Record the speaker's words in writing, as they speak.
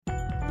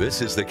This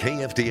is the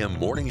KFDM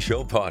Morning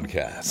Show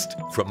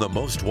podcast from the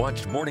most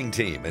watched morning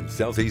team in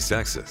Southeast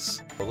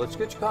Texas. Well, let's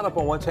get you caught up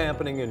on what's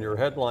happening in your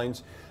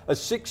headlines. A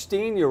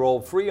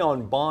 16-year-old free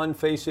on bond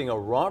facing a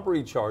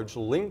robbery charge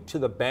linked to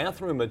the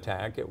bathroom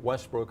attack at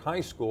Westbrook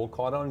High School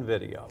caught on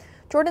video.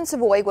 Jordan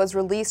Savoy was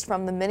released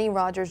from the Minnie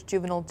Rogers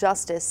Juvenile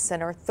Justice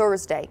Center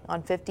Thursday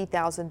on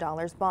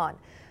 $50,000 bond.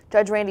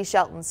 Judge Randy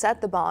Shelton set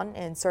the bond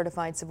and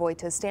certified Savoy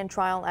to stand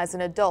trial as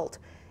an adult.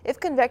 If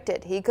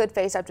convicted, he could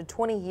face up to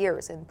 20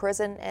 years in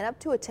prison and up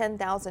to a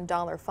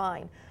 $10,000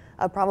 fine.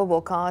 A probable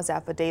cause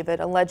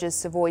affidavit alleges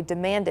Savoy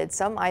demanded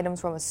some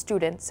items from a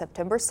student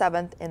September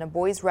 7th in a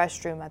boys'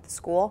 restroom at the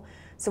school.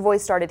 Savoy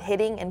started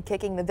hitting and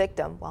kicking the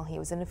victim while he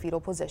was in a fetal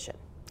position.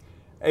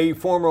 A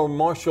former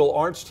martial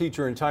arts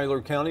teacher in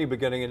Tyler County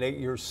beginning an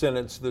 8-year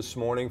sentence this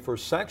morning for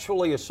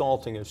sexually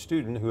assaulting a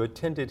student who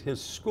attended his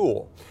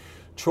school.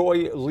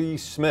 Troy Lee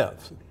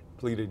Smith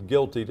pleaded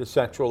guilty to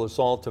sexual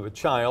assault of a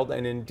child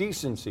and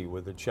indecency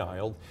with a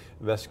child.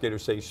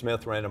 Investigators say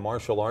Smith ran a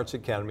martial arts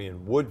academy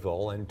in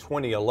Woodville. In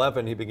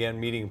 2011, he began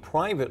meeting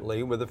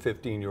privately with a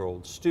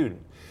 15-year-old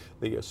student.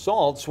 The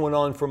assaults went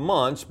on for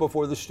months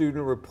before the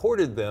student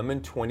reported them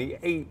in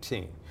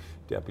 2018.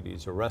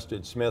 Deputies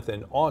arrested Smith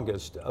in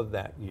August of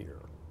that year.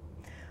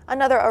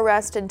 Another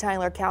arrest in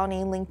Tyler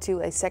County linked to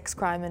a sex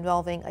crime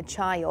involving a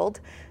child.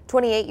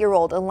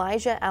 28-year-old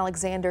Elijah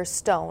Alexander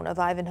Stone of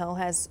Ivanhoe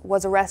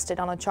was arrested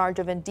on a charge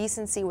of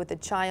indecency with a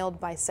child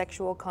by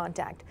sexual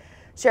contact.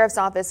 Sheriff's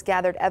Office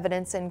gathered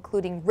evidence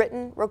including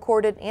written,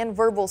 recorded, and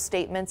verbal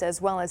statements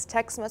as well as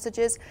text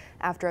messages.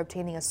 After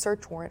obtaining a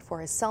search warrant for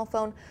his cell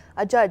phone,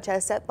 a judge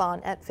has set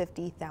bond at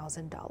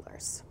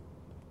 $50,000.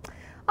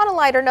 On a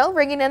lighter note,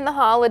 ringing in the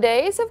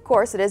holidays, of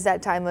course it is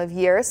that time of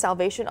year.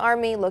 Salvation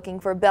Army looking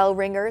for bell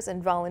ringers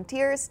and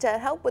volunteers to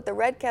help with the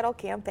Red Kettle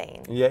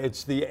campaign. Yeah,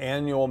 it's the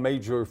annual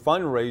major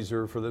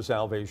fundraiser for the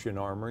Salvation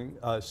Army.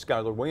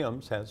 Skylar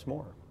Williams has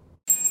more.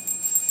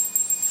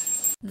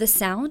 The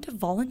sound of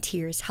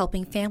volunteers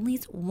helping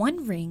families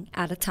one ring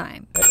at a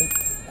time. It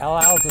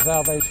allows the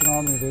Salvation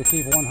Army to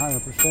keep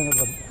 100% of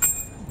the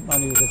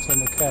money that's in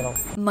the kettle.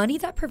 Money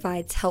that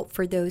provides help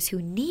for those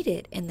who need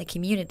it in the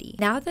community.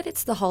 Now that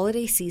it's the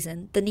holiday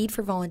season, the need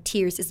for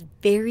volunteers is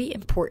very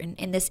important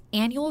in this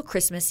annual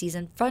Christmas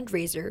season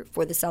fundraiser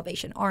for the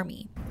Salvation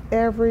Army.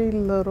 Every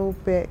little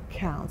bit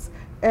counts.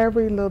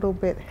 Every little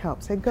bit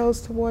helps. It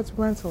goes towards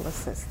rental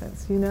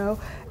assistance,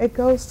 It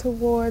goes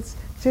towards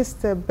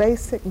just the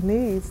basic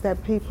needs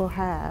that people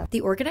have.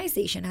 The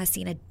organization has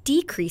seen a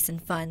decrease in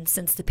funds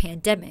since the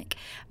pandemic,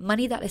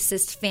 money that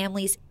assists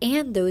families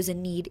and those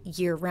in need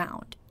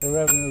year-round. The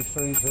revenue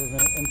streams have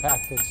been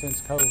impacted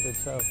since COVID,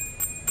 so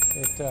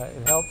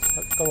it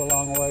helps go a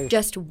long way.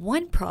 Just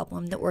one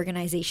problem the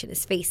organization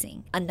is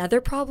facing.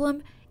 Another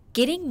problem,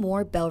 getting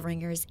more bell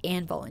ringers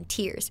and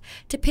volunteers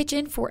to pitch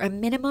in for a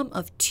minimum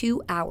of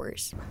 2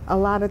 hours. A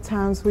lot of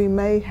times we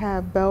may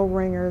have bell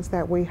ringers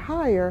that we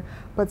hire,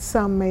 but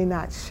some may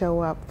not show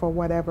up for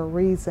whatever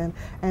reason,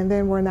 and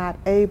then we're not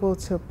able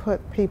to put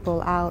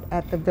people out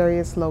at the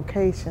various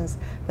locations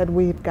that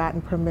we've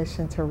gotten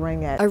permission to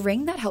ring at. A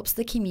ring that helps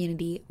the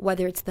community,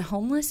 whether it's the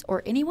homeless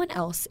or anyone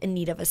else in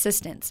need of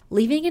assistance,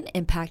 leaving an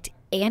impact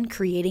and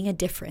creating a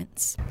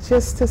difference.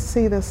 Just to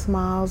see the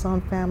smiles on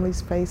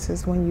families'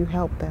 faces when you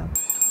help them.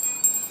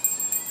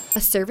 A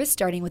service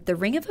starting with the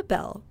ring of a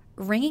bell,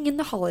 ringing in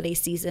the holiday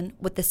season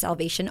with the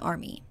Salvation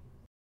Army.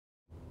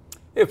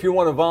 If you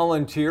want to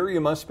volunteer,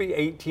 you must be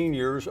 18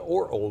 years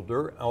or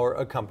older or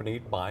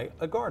accompanied by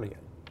a guardian.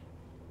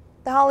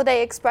 The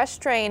Holiday Express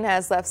train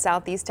has left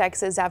Southeast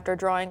Texas after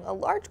drawing a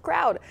large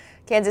crowd.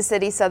 Kansas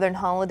City Southern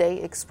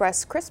Holiday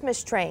Express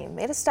Christmas train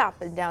made a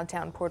stop in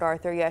downtown Port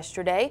Arthur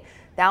yesterday.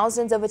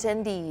 Thousands of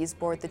attendees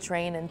board the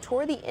train and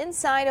tour the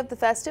inside of the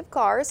festive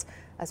cars.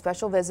 A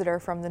special visitor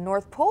from the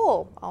North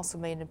Pole also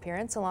made an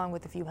appearance along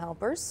with a few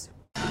helpers.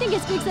 I think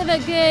it speaks of a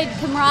good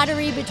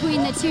camaraderie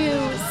between the two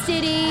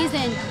cities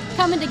and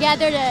coming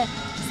together to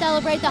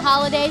celebrate the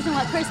holidays and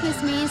what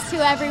Christmas means to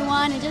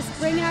everyone and just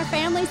bringing our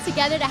families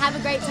together to have a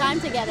great time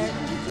together.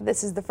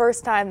 This is the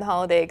first time the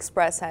Holiday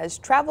Express has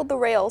traveled the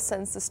rails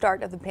since the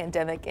start of the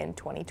pandemic in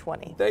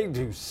 2020. They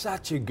do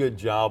such a good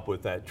job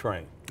with that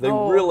train. They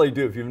really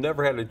do. If you've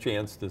never had a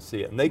chance to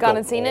see it, and they go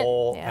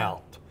all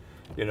out.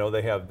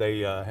 They have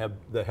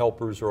the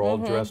helpers are all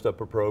dressed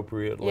up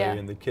appropriately,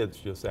 and the kids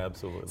just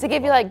absolutely. Does it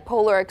give you like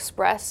Polar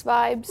Express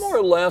vibes? More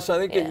or less. I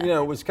think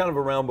it was kind of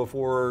around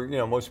before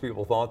most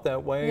people thought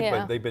that way,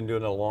 but they've been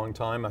doing it a long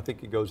time. I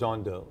think it goes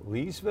on to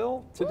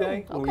Leesville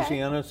today,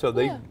 Louisiana. So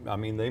they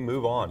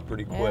move on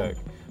pretty quick.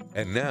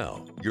 And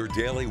now, your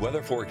daily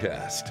weather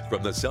forecast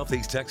from the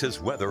Southeast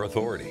Texas Weather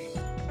Authority.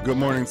 Good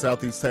morning,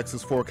 Southeast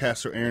Texas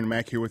forecaster Aaron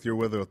Mack here with your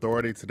Weather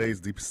Authority. Today is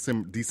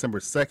December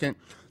 2nd,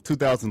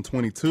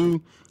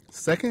 2022.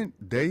 Second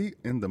day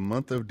in the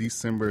month of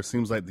December.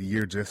 Seems like the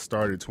year just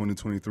started.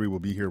 2023 will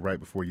be here right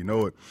before you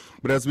know it.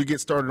 But as we get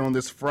started on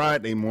this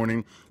Friday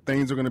morning,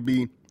 things are going to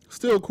be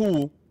still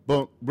cool,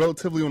 but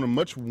relatively on a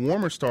much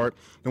warmer start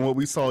than what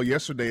we saw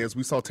yesterday, as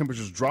we saw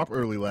temperatures drop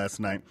early last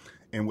night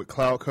And with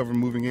cloud cover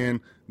moving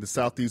in, the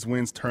southeast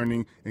winds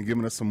turning and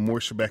giving us some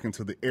moisture back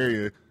into the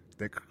area,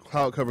 that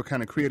cloud cover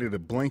kind of created a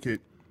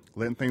blanket,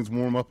 letting things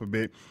warm up a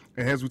bit.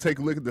 And as we take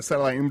a look at the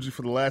satellite imagery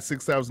for the last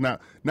 6 hours,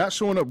 not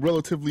showing up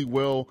relatively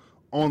well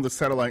on the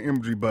satellite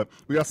imagery, but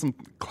we got some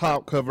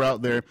cloud cover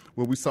out there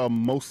where we saw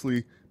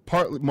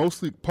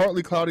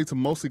partly cloudy to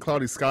mostly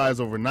cloudy skies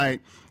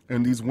overnight,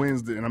 and these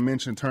winds that I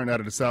mentioned turned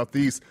out of the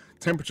southeast.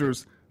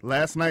 Temperatures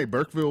last night,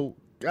 Burkeville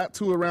got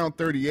to around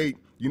 38.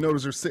 You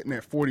notice they're sitting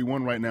at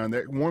 41 right now, and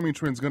that warming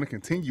trend is going to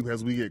continue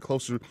as we get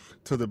closer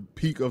to the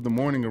peak of the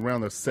morning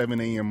around the 7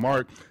 a.m.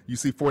 mark. You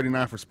see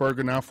 49 for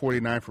Spurgeon now,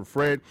 49 for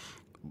Fred.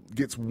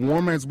 Gets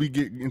warmer as we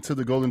get into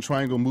the Golden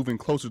Triangle, moving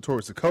closer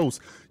towards the coast.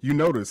 You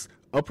notice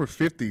upper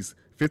 50s,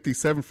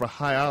 57 for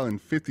High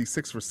Island,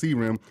 56 for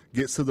Searim,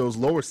 gets to those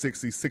lower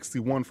 60s,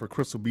 61 for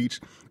Crystal Beach,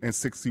 and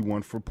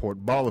 61 for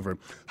Port Bolivar.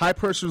 High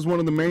pressure is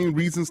one of the main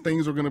reasons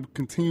things are going to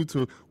continue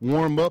to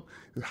warm up.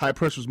 High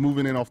pressure is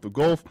moving in off the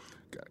Gulf.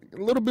 A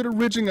little bit of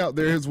ridging out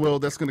there as well.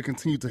 That's going to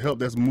continue to help.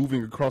 That's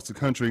moving across the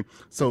country.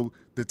 So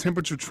the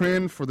temperature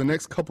trend for the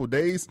next couple of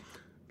days,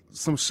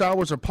 some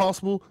showers are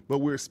possible, but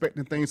we're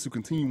expecting things to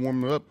continue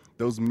warming up.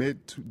 Those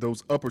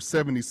upper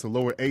 70s to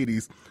lower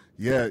 80s.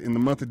 Yeah, in the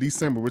month of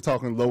December, we're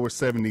talking lower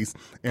 70s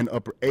and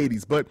upper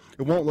 80s. But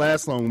it won't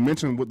last long. We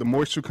mentioned with the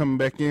moisture coming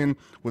back in,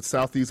 with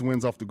southeast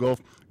winds off the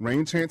Gulf,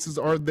 rain chances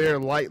are there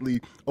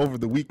lightly over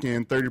the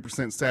weekend,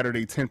 30%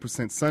 Saturday,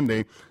 10%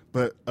 Sunday.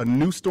 But a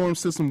new storm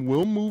system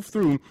will move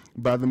through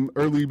by the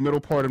early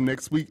middle part of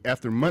next week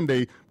after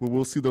Monday, where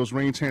we'll see those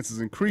rain chances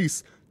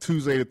increase.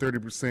 Tuesday to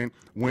 30%,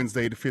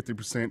 Wednesday to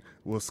 50%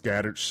 with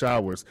scattered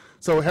showers.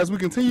 So as we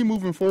continue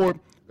moving forward,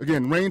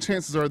 again, rain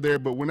chances are there,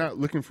 but we're not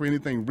looking for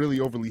anything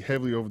really overly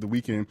heavily over the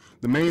weekend.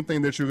 The main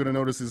thing that you're going to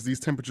notice is these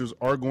temperatures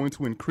are going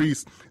to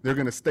increase. They're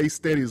going to stay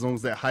steady as long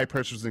as that high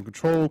pressure is in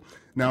control.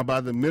 Now,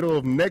 by the middle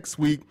of next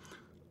week,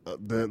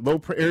 the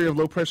area of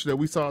low pressure that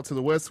we saw to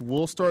the west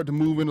will start to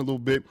move in a little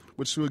bit,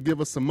 which will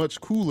give us some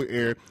much cooler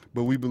air,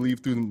 but we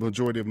believe through the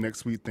majority of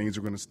next week, things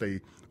are going to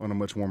stay on a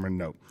much warmer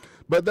note.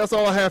 But that's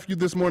all I have for you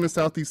this morning,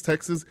 Southeast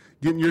Texas.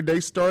 Getting your day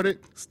started,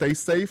 stay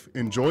safe,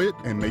 enjoy it,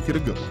 and make it a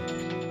good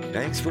one.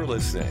 Thanks for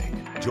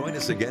listening. Join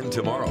us again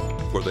tomorrow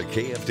for the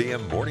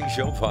KFDM Morning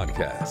Show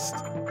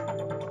podcast.